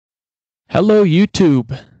Hello,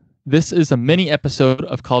 YouTube. This is a mini episode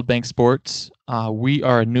of Called Bank Sports. We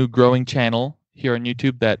are a new growing channel here on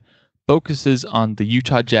YouTube that focuses on the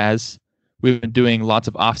Utah Jazz. We've been doing lots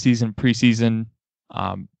of off-season, preseason,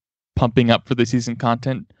 pumping up for the season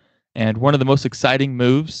content. And one of the most exciting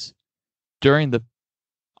moves during the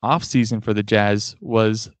off-season for the Jazz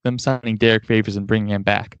was them signing Derrick Favors and bringing him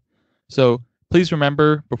back. So please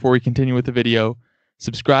remember, before we continue with the video,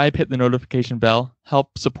 subscribe, hit the notification bell,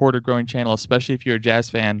 help support a growing channel, especially if you're a Jazz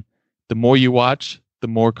fan. The more you watch, the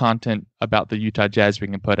more content about the Utah Jazz we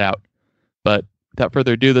can put out. But without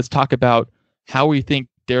further ado, let's talk about how we think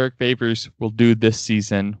Derrick Favors will do this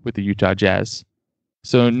season with the Utah Jazz.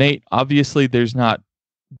 So Nate, obviously there's not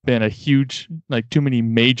been a huge, too many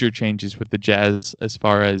major changes with the Jazz as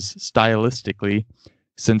far as stylistically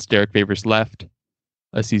since Derrick Favors left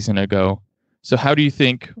a season ago. So how do you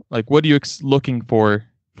think, what are you looking for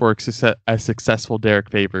a successful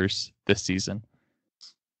Derrick Favors this season?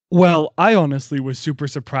 Well, I honestly was super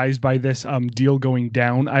surprised by this deal going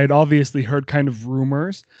down. I had obviously heard kind of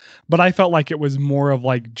rumors, but I felt like it was more of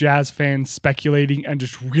Jazz fans speculating and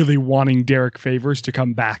just really wanting Derrick Favors to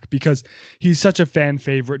come back because he's such a fan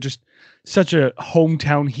favorite, just such a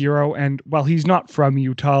hometown hero. And while he's not from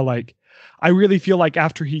Utah, I really feel like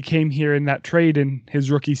after he came here in that trade in his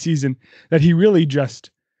rookie season, that he really just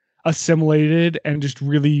assimilated and just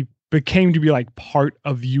really became to be part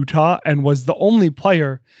of Utah and was the only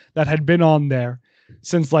player that had been on there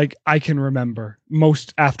since I can remember,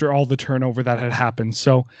 most after all the turnover that had happened.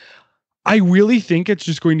 So I really think it's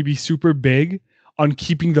just going to be super big on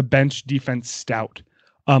keeping the bench defense stout.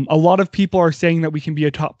 A lot of people are saying that we can be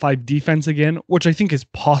a top 5 defense again, which I think is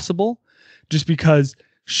possible just because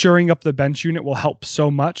shoring up the bench unit will help so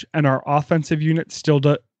much. And our offensive unit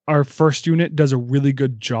our first unit does a really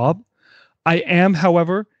good job. I am,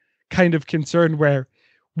 however, kind of concerned where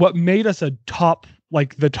what made us a top,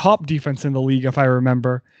 the top defense in the league, if I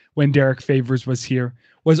remember, when Derrick Favors was here,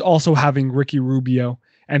 was also having Ricky Rubio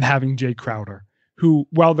and having Jay Crowder, who,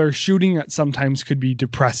 while their shooting at sometimes could be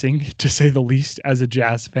depressing, to say the least, as a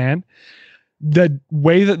Jazz fan, the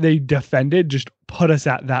way that they defended just put us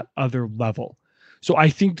at that other level. So I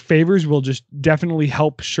think Favors will just definitely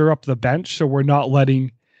help shore up the bench so we're not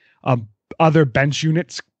letting other bench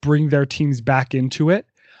units bring their teams back into it.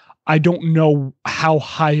 I don't know how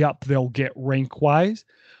high up they'll get rank-wise,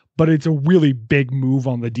 but it's a really big move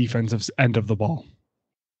on the defensive end of the ball.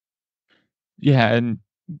 Yeah, and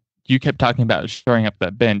you kept talking about shoring up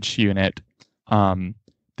that bench unit. The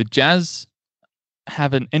Jazz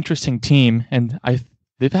have an interesting team, and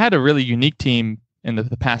they've had a really unique team in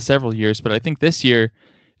the past several years, but I think this year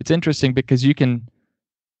it's interesting because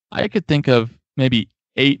I could think of maybe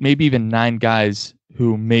 8, maybe even 9 guys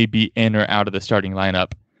who may be in or out of the starting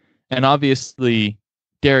lineup. And obviously,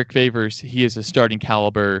 Derrick Favors, he is a starting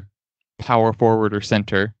caliber power forward or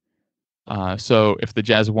center. So if the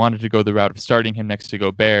Jazz wanted to go the route of starting him next to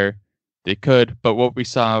Gobert, they could. But what we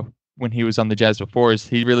saw when he was on the Jazz before is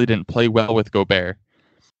he really didn't play well with Gobert.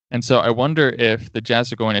 And so I wonder if the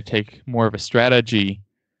Jazz are going to take more of a strategy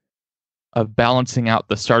of balancing out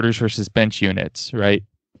the starters versus bench units, right?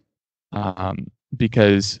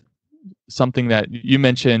 Because something that you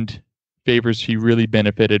mentioned, Favors, he really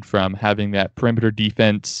benefited from having that perimeter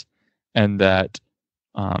defense and that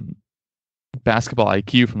basketball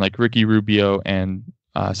IQ from Ricky Rubio and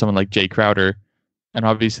someone like Jay Crowder. And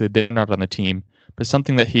obviously they're not on the team, but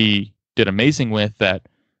something that he did amazing with that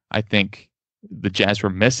I think the Jazz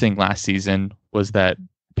were missing last season was that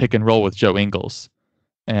pick and roll with Joe Ingles.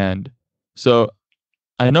 And so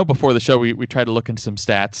I know before the show we tried to look into some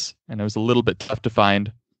stats and it was a little bit tough to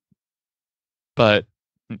find, but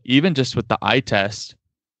even just with the eye test,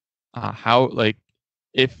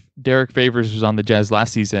 if Derrick Favors was on the Jazz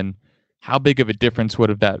last season, how big of a difference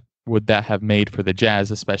would that have made for the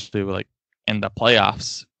Jazz, especially in the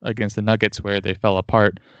playoffs against the Nuggets where they fell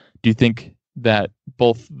apart? Do you think that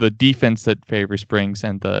both the defense that Favors brings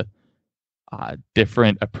and the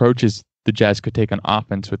different approaches the Jazz could take on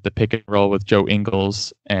offense with the pick and roll with Joe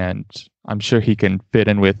Ingles, and I'm sure he can fit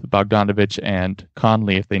in with Bogdanovich and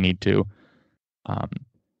Conley if they need to,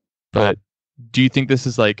 but do you think this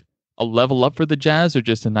is a level up for the Jazz or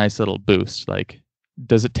just a nice little boost?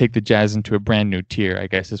 Does it take the Jazz into a brand new tier, I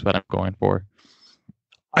guess is what I'm going for.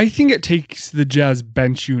 I think it takes the Jazz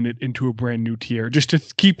bench unit into a brand new tier, just to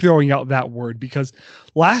keep throwing out that word, because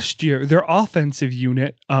last year, their offensive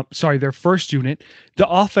unit, their first unit, the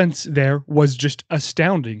offense there was just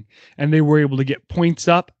astounding, and they were able to get points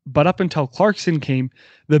up, but up until Clarkson came,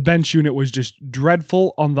 the bench unit was just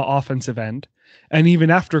dreadful on the offensive end. And even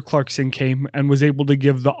after Clarkson came and was able to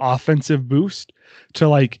give the offensive boost to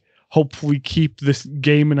hopefully keep this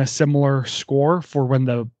game in a similar score for when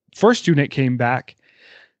the first unit came back,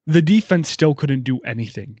 the defense still couldn't do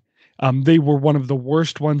anything. They were one of the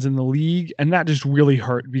worst ones in the league, and that just really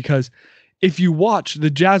hurt because if you watch, the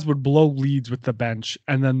Jazz would blow leads with the bench,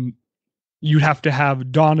 and then you'd have to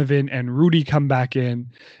have Donovan and Rudy come back in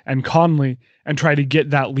and Conley and try to get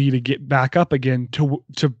that lead to get back up again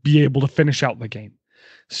to be able to finish out the game.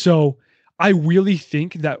 So I really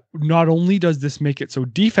think that not only does this make it so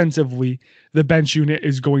defensively, the bench unit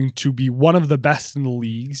is going to be one of the best in the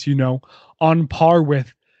leagues, on par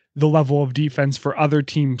with the level of defense for other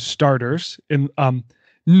team starters, in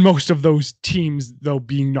most of those teams, though,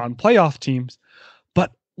 being non-playoff teams.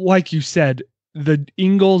 But like you said, the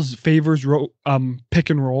Ingles Favors pick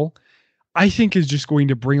and roll, I think, is just going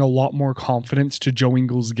to bring a lot more confidence to Joe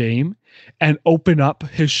Ingles' game and open up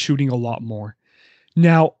his shooting a lot more.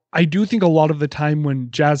 Now, I do think a lot of the time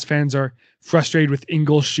when Jazz fans are frustrated with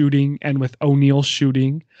Ingles shooting and with O'Neal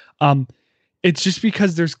shooting, it's just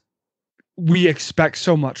because we expect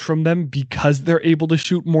so much from them because they're able to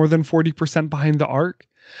shoot more than 40% behind the arc.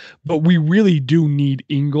 But we really do need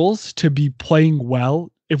Ingles to be playing well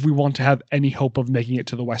if we want to have any hope of making it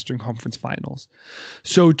to the Western Conference Finals.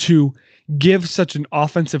 So to give such an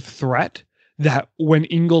offensive threat that when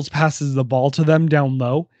Ingles passes the ball to them down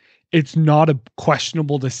low, it's not a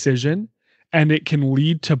questionable decision, and it can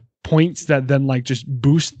lead to points that then just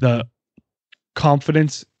boost the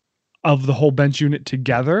confidence of the whole bench unit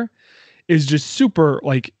together, is just super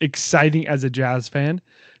exciting as a Jazz fan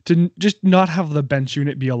to just not have the bench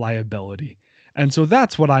unit be a liability. And so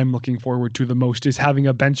that's what I'm looking forward to the most, is having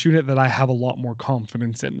a bench unit that I have a lot more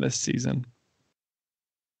confidence in this season.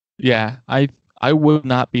 Yeah, I would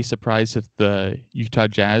not be surprised if the Utah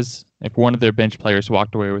Jazz, if one of their bench players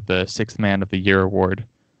walked away with the Sixth Man of the Year award.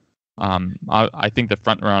 I think the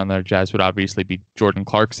front runner on their Jazz would obviously be Jordan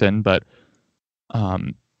Clarkson, but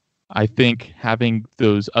I think having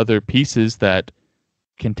those other pieces that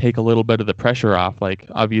can take a little bit of the pressure off,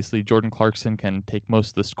 obviously Jordan Clarkson can take most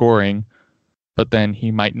of the scoring, but then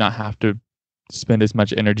he might not have to spend as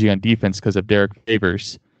much energy on defense because of Derrick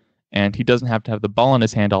Favors. And he doesn't have to have the ball in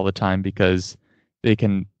his hand all the time because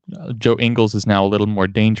Joe Ingles is now a little more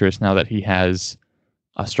dangerous now that he has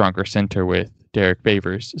a stronger center with Derrick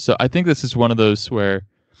Favors. So I think this is one of those where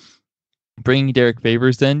bringing Derrick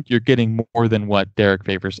Favors in, you're getting more than what Derrick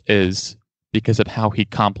Favors is because of how he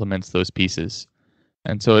complements those pieces.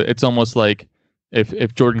 And so it's almost like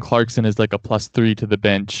if Jordan Clarkson is a +3 to the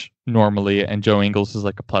bench normally and Joe Ingles is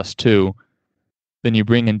a +2, then you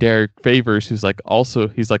bring in Derrick Favors, who's he's a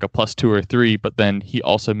 +2 or 3, but then he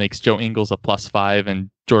also makes Joe Ingles a +5, and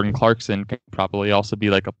Jordan Clarkson can probably also be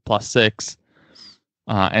a +6.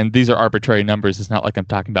 And these are arbitrary numbers. It's not like I'm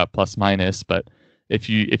talking about plus minus, but if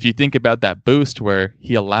you think about that boost where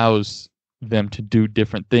he allows them to do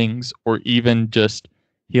different things, or even just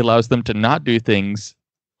he allows them to not do things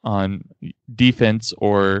on defense,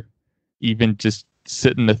 or even just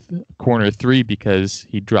sit in the corner 3 because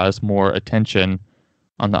he draws more attention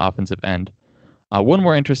on the offensive end. One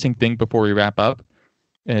more interesting thing before we wrap up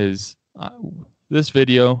is this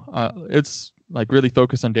video. It's really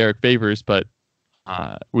focused on Derrick Favors, but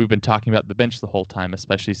we've been talking about the bench the whole time,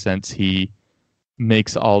 especially since he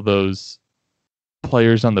makes all those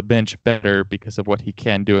players on the bench better because of what he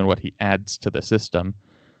can do and what he adds to the system.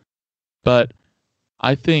 But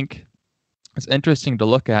I think it's interesting to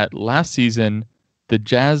look at. Last season, the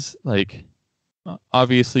Jazz,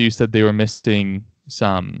 obviously you said they were missing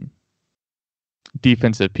some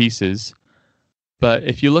defensive pieces, but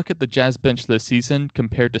if you look at the Jazz bench this season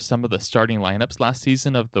compared to some of the starting lineups last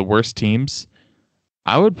season of the worst teams,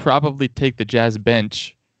 I would probably take the Jazz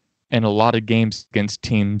bench in a lot of games against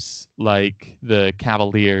teams like the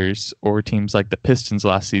Cavaliers or teams like the Pistons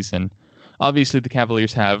last season. Obviously, the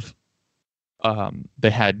Cavaliers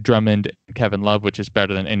they had Drummond and Kevin Love, which is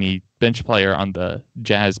better than any bench player on the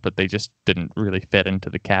Jazz, but they just didn't really fit into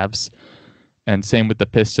the Cavs. And same with the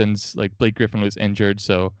Pistons. Blake Griffin was injured,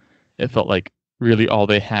 so it felt like really all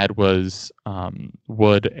they had was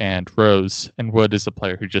Wood and Rose. And Wood is a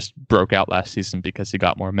player who just broke out last season because he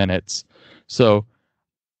got more minutes. So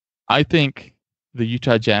I think the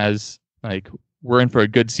Utah Jazz, we're in for a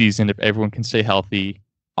good season if everyone can stay healthy.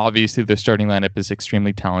 Obviously, their starting lineup is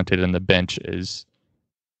extremely talented, and the bench is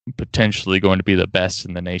potentially going to be the best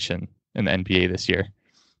in the nation in the NBA this year.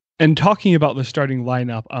 And talking about the starting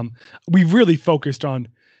lineup, we've really focused on,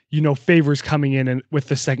 Favors coming in and with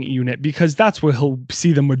the second unit, because that's where he'll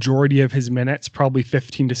see the majority of his minutes, probably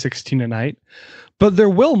 15 to 16 a night. But there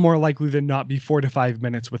will more likely than not be 4 to 5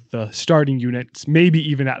 minutes with the starting units, maybe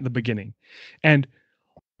even at the beginning. And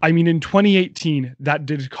I mean, in 2018, that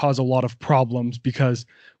did cause a lot of problems because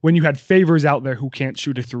when you had Favors out there who can't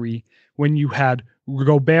shoot a three, when you had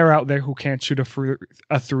Gobert out there who can't shoot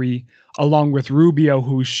a three, along with Rubio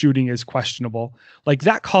whose shooting is questionable, like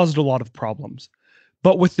that caused a lot of problems.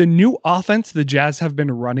 But with the new offense the Jazz have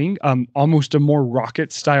been running, almost a more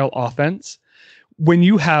Rocket style offense, when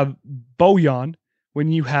you have Bojan,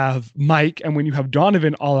 when you have Mike, and when you have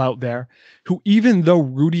Donovan all out there, who even though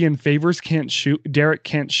Rudy and Favors can't shoot, Derrick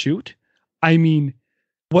can't shoot, I mean,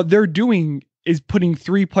 what they're doing is putting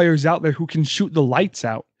three players out there who can shoot the lights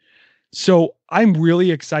out. So I'm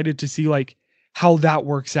really excited to see like how that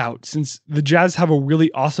works out, since the Jazz have a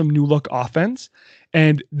really awesome new look offense.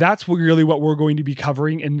 And that's really what we're going to be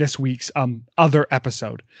covering in this week's other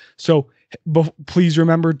episode. So please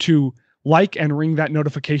remember to like and ring that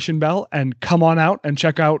notification bell and come on out and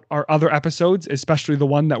check out our other episodes, especially the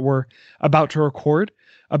one that we're about to record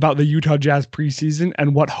about the Utah Jazz preseason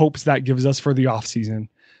and what hopes that gives us for the offseason.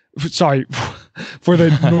 Sorry, for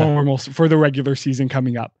the regular season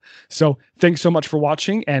coming up. So thanks so much for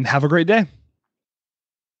watching and have a great day.